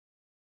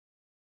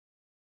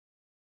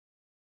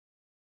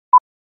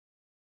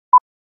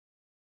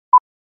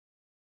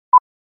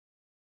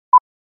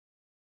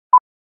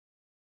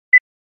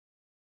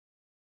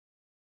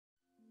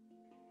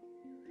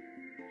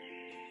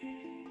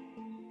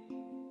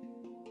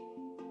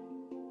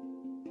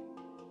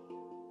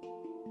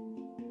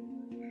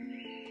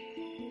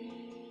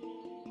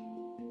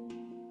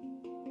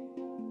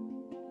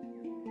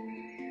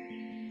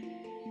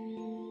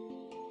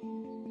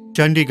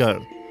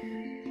Chandigarh,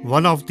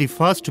 one of the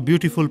first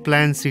beautiful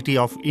planned city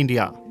of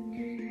India.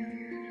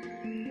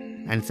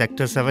 And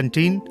Sector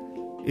 17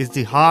 is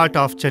the heart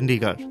of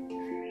Chandigarh.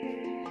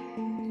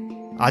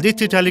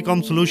 Aditya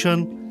Telecom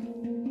solution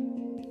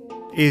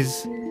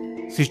is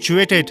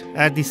situated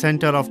at the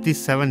center of this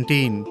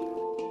 17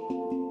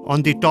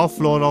 on the top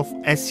floor of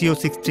SCO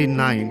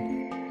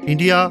 69.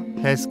 India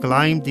has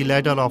climbed the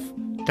ladder of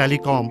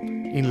telecom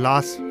in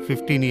last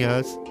 15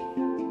 years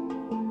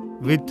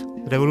with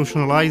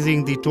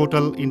revolutionizing the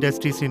total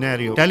industry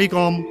scenario.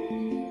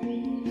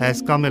 Telecom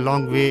has come a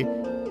long way.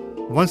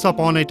 Once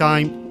upon a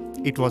time,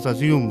 it was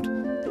assumed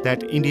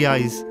that India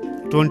is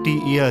 20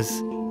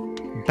 years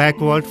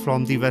backward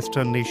from the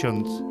Western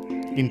nations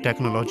in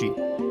technology.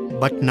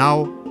 But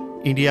now,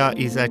 India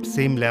is at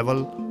same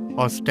level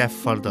or step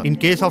further. In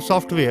case of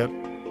software,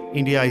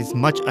 India is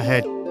much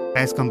ahead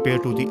as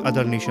compared to the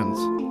other nations.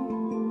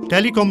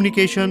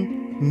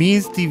 Telecommunication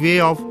means the way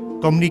of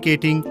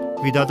communicating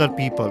with other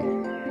people.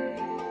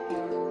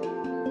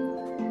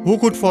 Who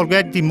could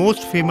forget the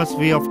most famous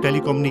way of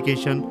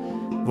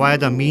telecommunication via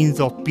the means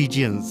of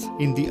pigeons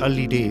in the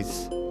early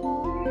days?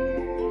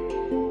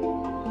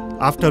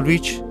 After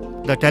which,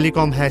 the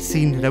telecom has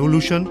seen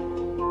revolution.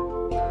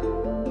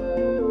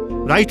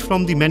 Right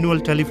from the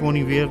manual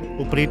telephony where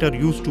operator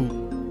used to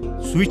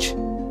switch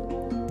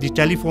the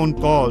telephone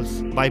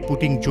calls by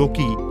putting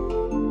jockey,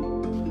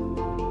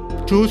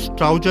 to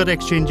trouser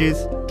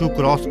exchanges, to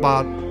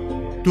crossbar,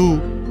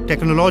 to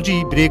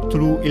technology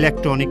breakthrough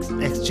electronics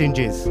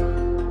exchanges.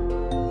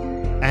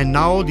 And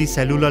now the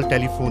cellular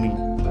telephony.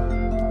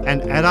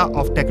 An era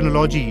of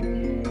technology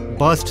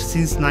burst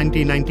since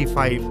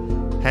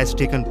 1995 has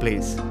taken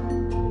place.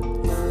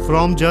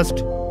 From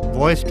just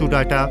voice to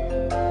data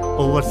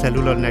over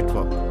cellular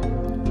network.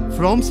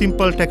 From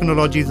simple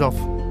technologies of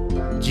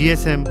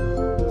GSM,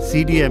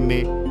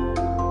 CDMA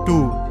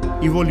to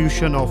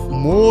evolution of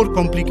more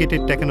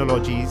complicated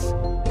technologies,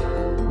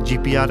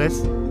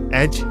 GPRS,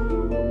 Edge,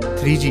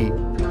 3G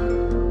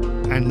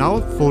and now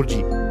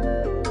 4G.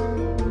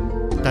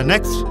 The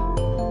next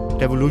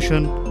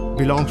revolution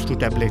belongs to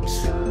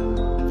tablets.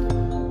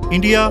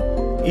 India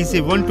is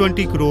a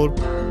 120 crore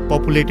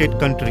populated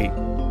country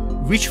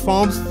which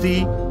forms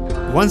the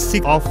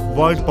 1/6 of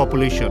world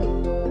population.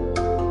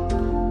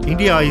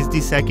 India is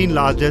the second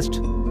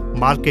largest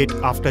market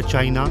after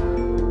China,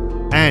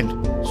 and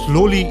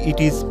slowly it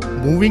is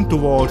moving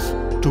towards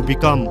to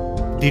become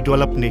the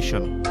developed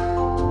nation.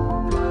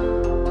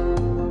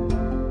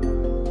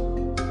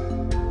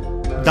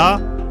 The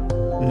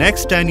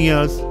next 10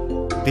 years,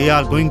 they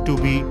are going to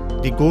be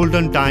the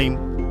golden time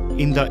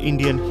in the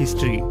Indian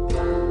history,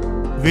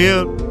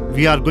 where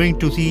we are going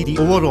to see the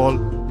overall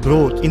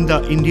growth in the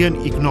Indian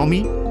economy,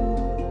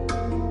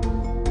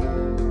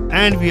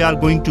 and we are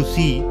going to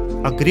see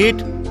a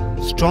great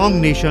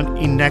strong nation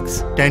in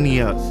next 10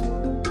 years.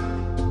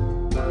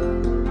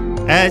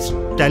 As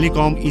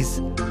telecom is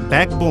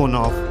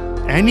backbone of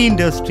any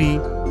industry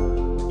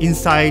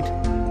inside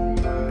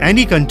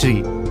any country.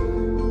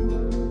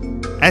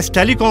 As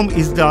telecom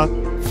is the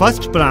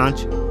first branch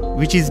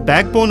which is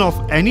backbone of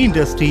any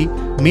industry,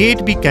 may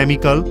it be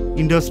chemical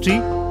industry,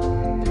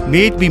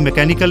 may it be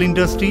mechanical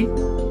industry,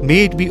 may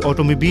it be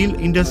automobile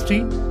industry,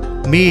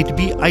 may it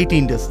be IT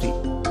industry.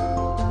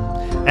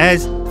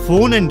 As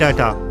phone and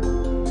data,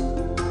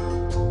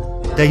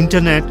 the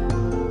internet,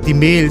 the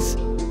mails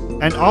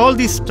and all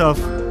this stuff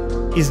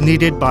is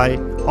needed by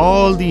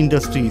all the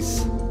industries.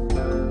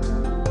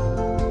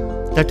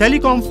 The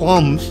telecom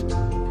forms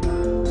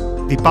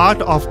the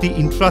part of the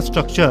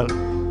infrastructure,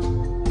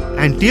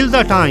 and till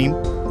the time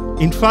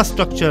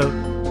infrastructure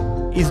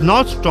is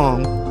not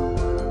strong,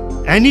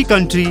 any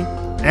country,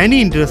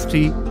 any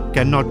industry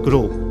cannot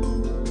grow.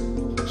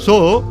 So,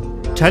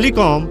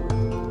 telecom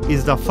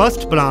is the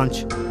first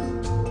branch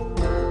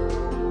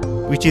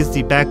which is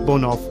the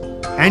backbone of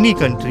any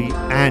country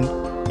and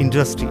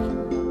industry.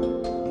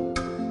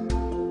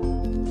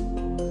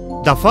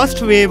 The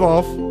first wave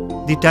of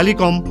the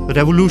telecom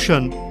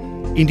revolution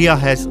India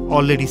has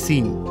already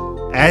seen,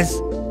 as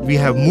we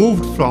have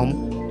moved from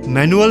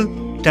manual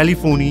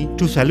telephony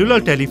to cellular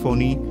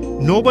telephony.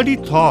 Nobody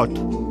thought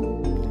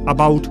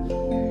about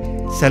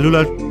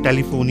cellular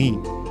telephony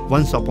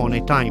once upon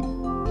a time.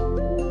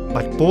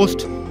 But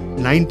post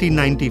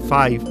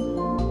 1995,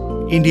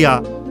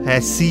 India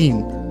has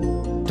seen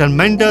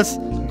tremendous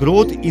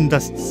growth in the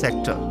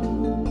sector.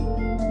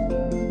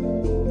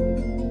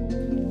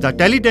 The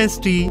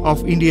teledensity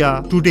of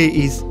India today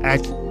is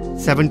at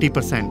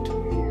 70%,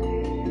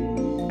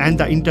 and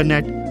the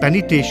internet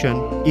penetration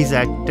is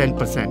at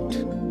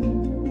 10%.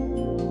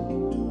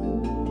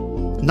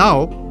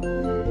 Now,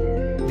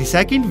 the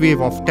second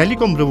wave of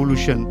telecom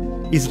revolution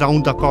is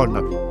round the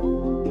corner.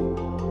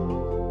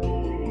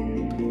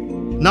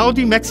 Now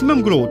the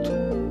maximum growth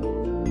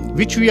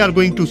which we are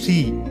going to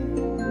see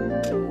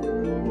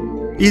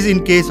is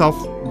in case of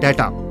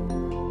data,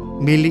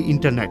 mainly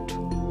internet.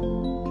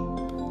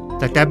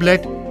 The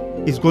tablet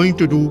is going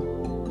to do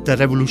the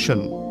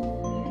revolution.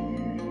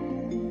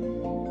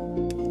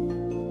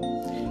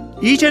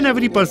 Each and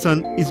every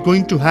person is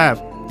going to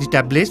have the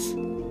tablets,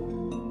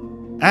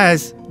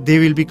 as they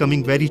will be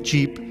coming very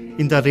cheap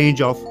in the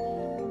range of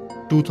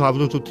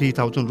 2000 to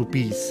 3000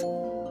 rupees.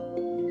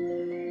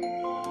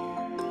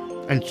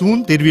 And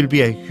soon there will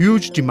be a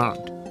huge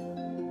demand.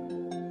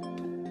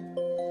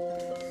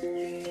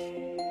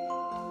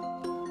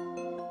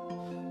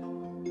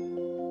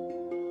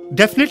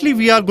 Definitely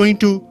we are going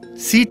to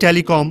see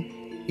Telecom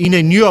in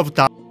a new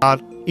avatar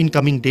in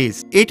coming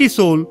days.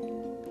 ATSOL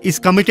is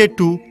committed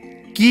to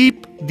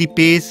keep the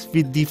pace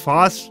with the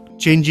fast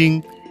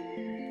changing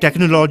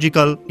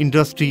technological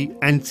industry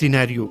and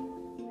scenario.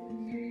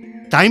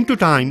 Time to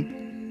time,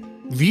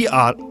 we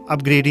are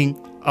upgrading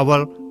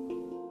our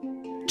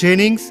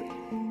trainings,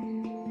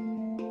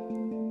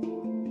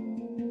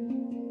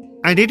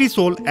 and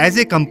ATSOL as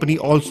a company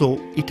also,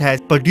 it has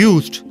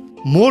produced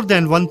more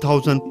than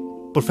 1000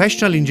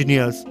 professional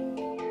engineers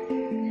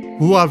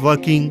who are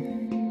working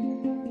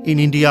in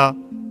India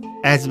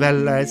as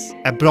well as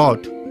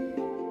abroad,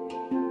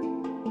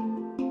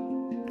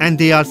 and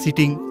they are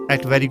sitting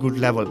at very good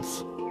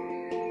levels.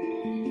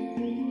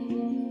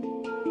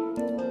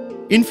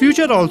 In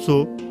future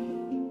also,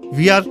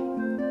 we are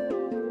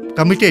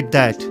committed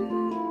that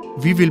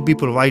we will be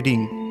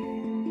providing,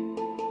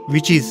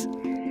 which is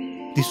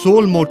the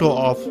sole motto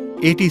of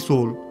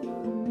ATSOL,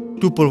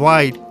 to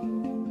provide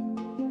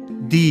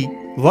the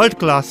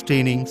world-class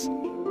trainings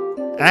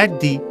at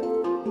the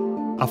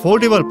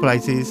affordable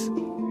prices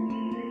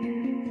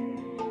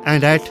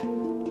and at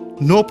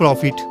no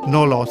profit,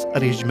 no loss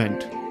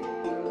arrangement.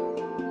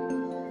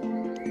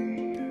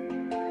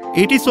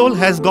 ATSOL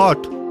has got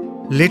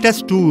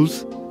latest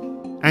tools,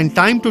 and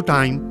time to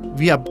time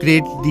we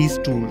upgrade these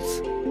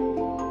tools.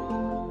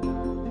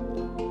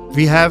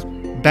 We have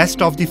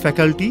best of the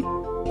faculty.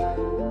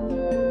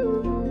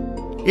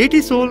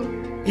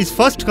 ATSOL is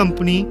first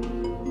company,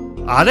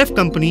 RF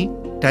company,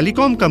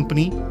 telecom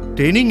company,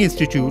 training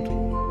institute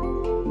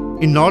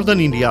in northern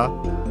India,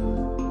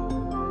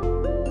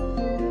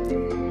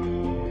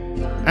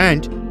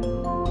 and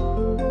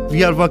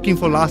we are working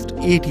for last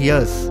 8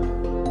 years.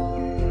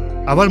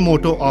 Our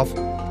motto of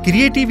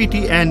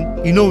creativity and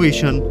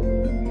innovation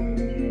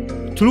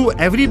through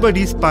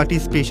everybody's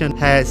participation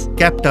has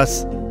kept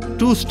us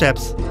 2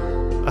 steps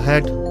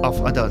ahead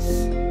of others.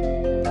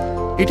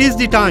 It is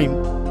the time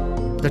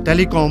the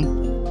telecom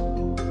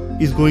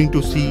is going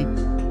to see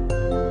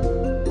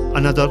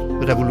another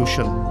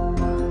revolution.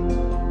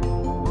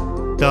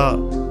 The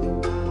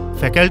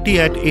faculty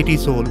at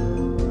ATSOL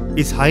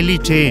is highly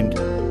trained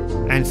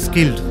and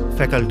skilled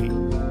faculty,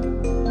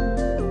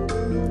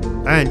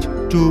 and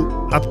to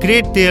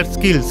upgrade their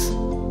skills,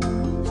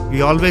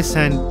 we always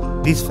send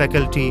this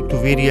faculty to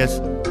various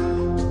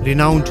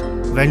renowned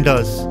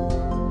vendors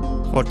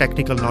for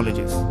technical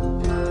knowledges,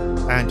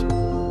 and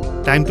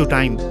time to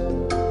time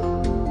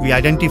we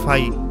identify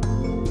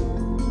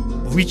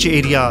which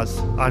areas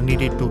are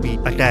needed to be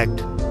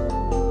attacked,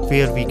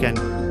 where we can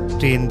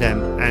train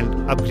them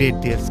and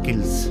upgrade their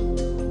skills.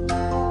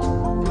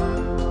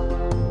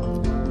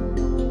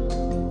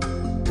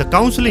 The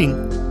counseling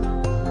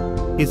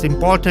is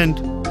important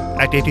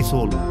at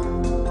ATSOL.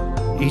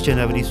 Each and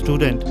every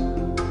student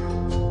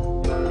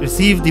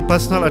receives the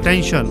personal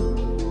attention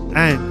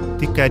and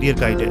the career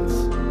guidance.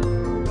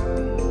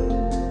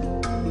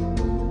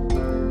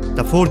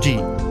 The 4G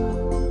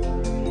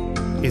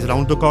is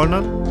round the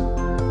corner.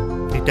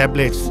 The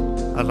tablets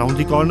are round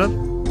the corner.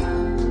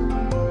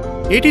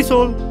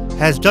 ATSOL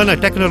has done a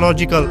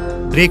technological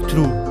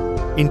breakthrough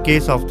in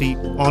case of the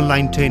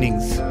online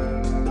trainings.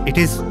 It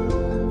is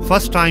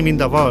first time in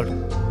the world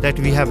that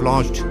we have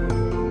launched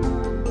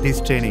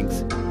these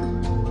trainings.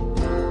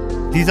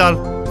 These are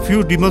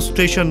few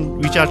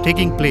demonstrations which are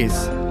taking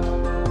place,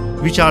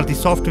 which are the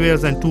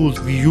softwares and tools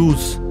we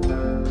use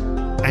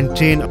and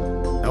train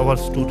our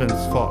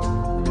students for.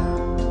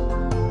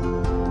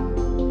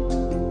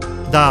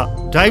 The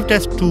drive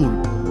test tool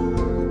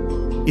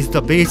is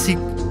the basic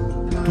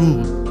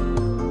tool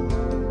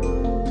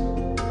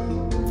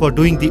for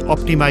doing the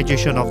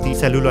optimization of the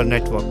cellular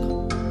network,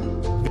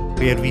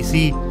 where we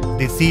see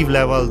the receive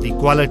level, the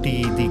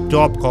quality, the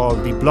drop call,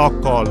 the block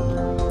call.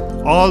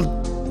 All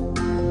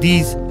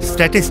these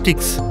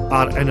statistics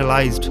are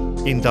analyzed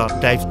in the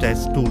drive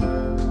test tool.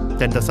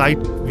 Then the site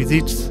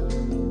visits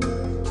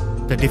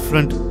the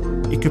different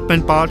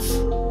equipment parts,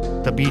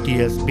 the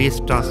BTS, base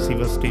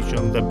transceiver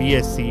station, the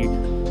BSC,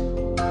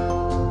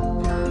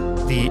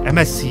 the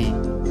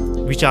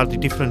MSC, which are the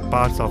different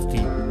parts of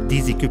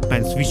these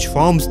equipments which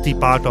forms the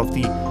part of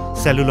the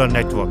cellular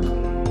network.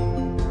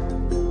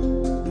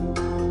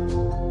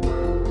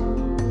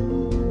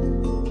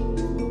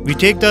 We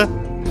take the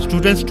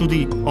students to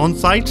the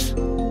on-sites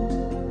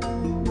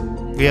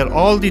where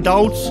all the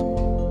doubts,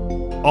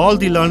 all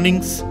the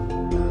learnings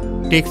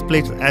takes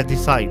place at the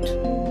site,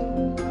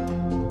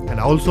 and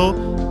also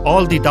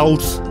all the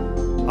doubts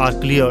are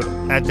cleared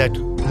at that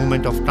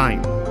moment of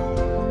time.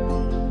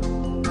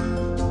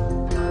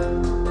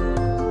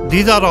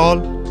 These are all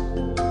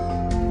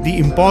the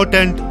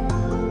important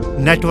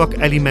network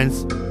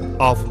elements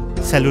of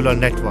cellular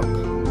network.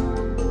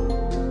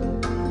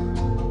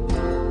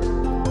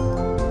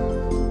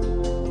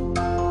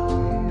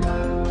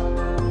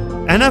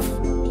 Enough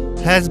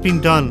has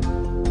been done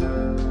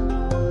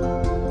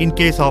in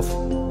case of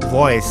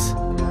voice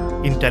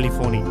in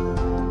telephony.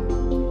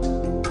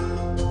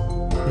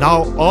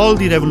 Now all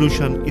the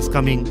revolution is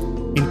coming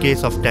in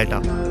case of data.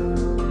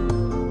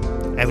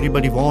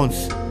 Everybody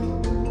wants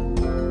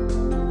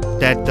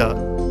that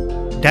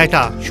the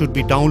data should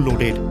be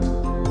downloaded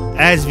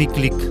as we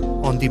click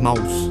on the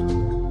mouse.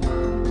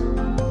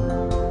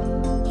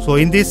 So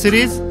in this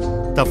series,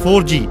 the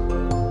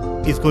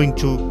 4G is going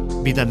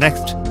to be the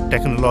next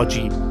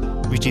technology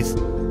which is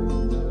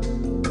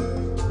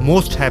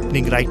most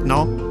happening right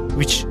now,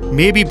 which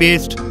may be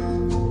based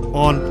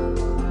on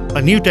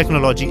a new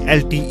technology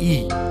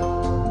LTE,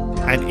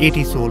 and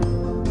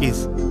ATSOL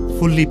is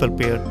fully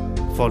prepared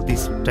for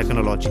this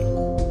technology.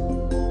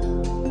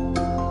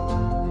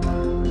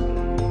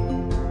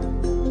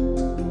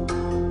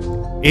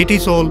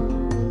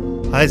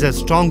 ATSOL has a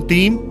strong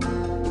team.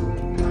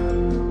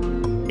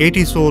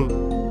 ATSOL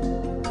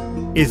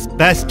is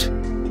best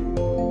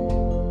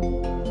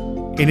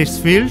in its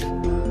field.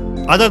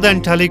 Other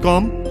than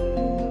telecom,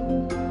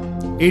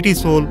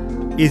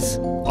 ATSOL is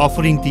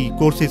offering the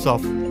courses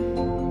of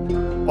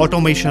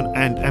automation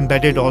and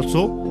embedded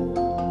also.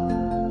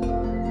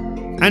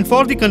 And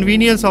for the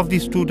convenience of the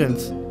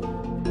students,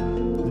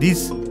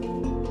 these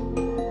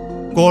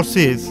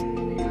courses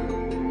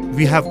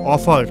we have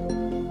offered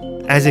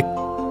as a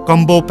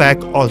combo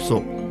pack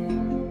also.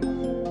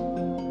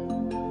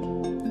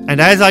 And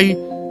as I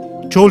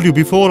told you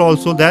before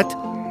also that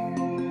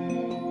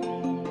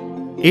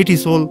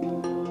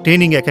ATSOL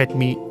Training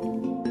Academy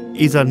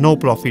is a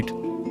no-profit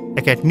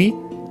academy.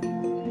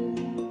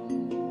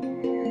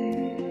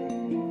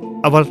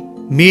 Our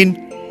main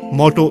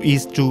motto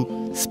is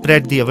to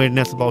spread the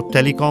awareness about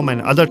telecom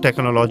and other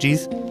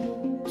technologies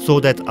so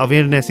that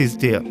awareness is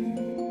there.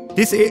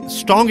 This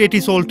strong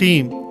ATSOL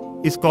team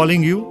is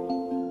calling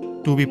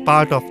you to be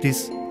part of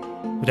this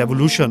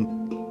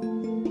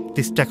revolution,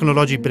 this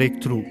technology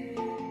breakthrough,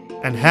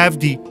 and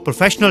have the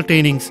professional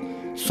trainings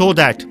so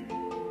that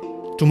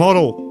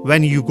tomorrow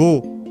when you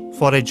go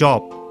for a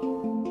job,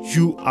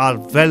 you are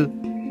well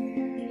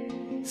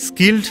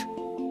skilled,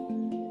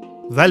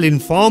 well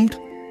informed,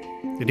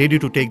 ready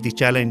to take the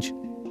challenge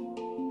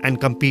and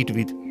compete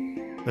with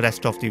the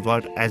rest of the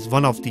world as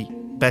one of the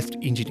best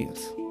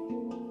engineers.